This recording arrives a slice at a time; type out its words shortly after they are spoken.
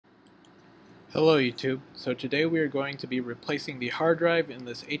Hello YouTube. So today we are going to be replacing the hard drive in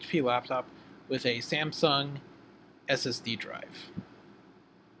this HP laptop with a Samsung SSD drive.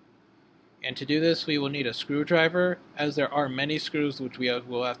 And to do this we will need a screwdriver, as there are many screws which we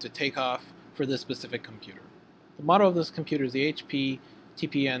will have to take off for this specific computer. The model of this computer is the HP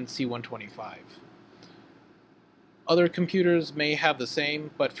TPN C125. Other computers may have the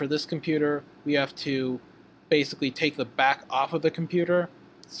same, but for this computer we have to basically take the back off of the computer.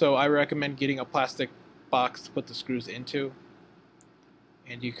 So I recommend getting a plastic box to put the screws into.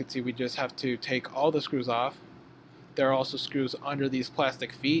 And you can see we just have to take all the screws off. There are also screws under these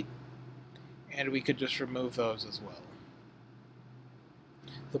plastic feet, and we could just remove those as well.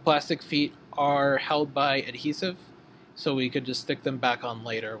 The plastic feet are held by adhesive, so we could just stick them back on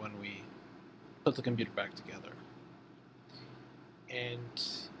later when we put the computer back together. And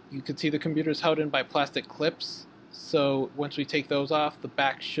you can see the computer is held in by plastic clips. So once we take those off, the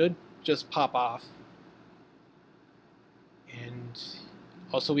back should just pop off. And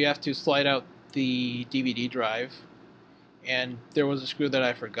also we have to slide out the DVD drive. And there was a screw that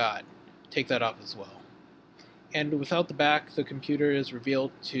I forgot. Take that off as well. And without the back, the computer is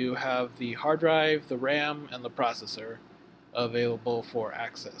revealed to have the hard drive, the RAM, and the processor available for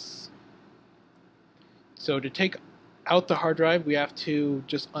access. So to take out the hard drive, we have to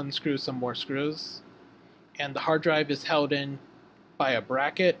just unscrew some more screws. And the hard drive is held in by a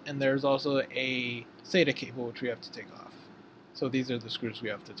bracket, and there's also a SATA cable which we have to take off. So these are the screws we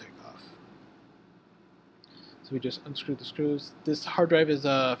have to take off. So we just unscrew the screws. This hard drive is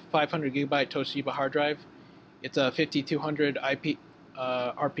a 500 gigabyte Toshiba hard drive. It's a 5200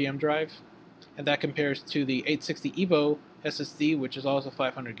 RPM drive, and that compares to the 860 EVO SSD, which is also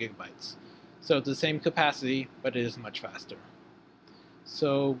 500 gigabytes. So it's the same capacity, but it is much faster.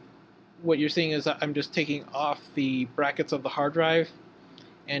 So what you're seeing is I'm just taking off the brackets of the hard drive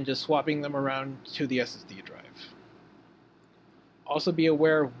and just swapping them around to the SSD drive. Also be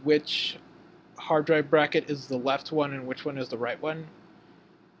aware which hard drive bracket is the left one and which one is the right one.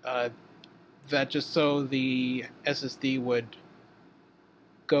 That just so the SSD would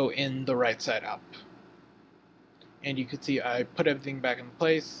go in the right side up. And you can see I put everything back in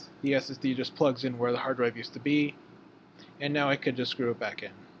place. The SSD just plugs in where the hard drive used to be, and now I could just screw it back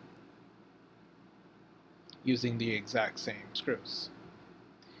in using the exact same screws.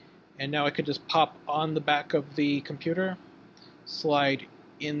 And now I could just pop on the back of the computer, slide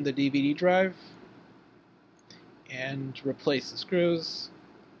in the DVD drive, and replace the screws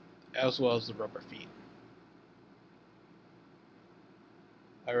as well as the rubber feet.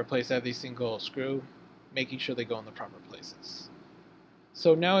 I replace every single screw, making sure they go in the proper places.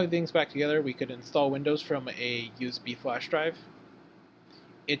 So now everything's back together. We could install Windows from a USB flash drive.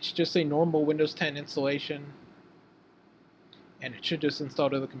 It's just a normal Windows 10 installation, and it should just install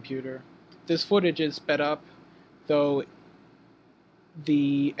to the computer. This footage is sped up, though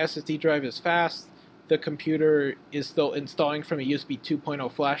the SSD drive is fast. The computer is still installing from a USB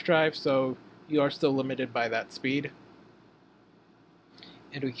 2.0 flash drive, so you are still limited by that speed.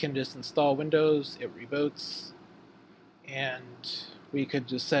 And we can just install Windows, it reboots, and we could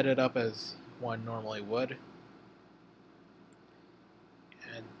just set it up as one normally would.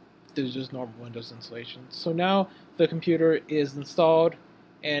 And there's just normal Windows installation. So now the computer is installed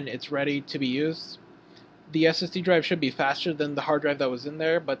and it's ready to be used. The SSD drive should be faster than the hard drive that was in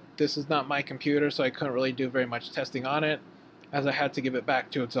there, but this is not my computer, so I couldn't really do very much testing on it, as I had to give it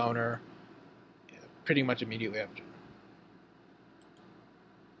back to its owner pretty much immediately after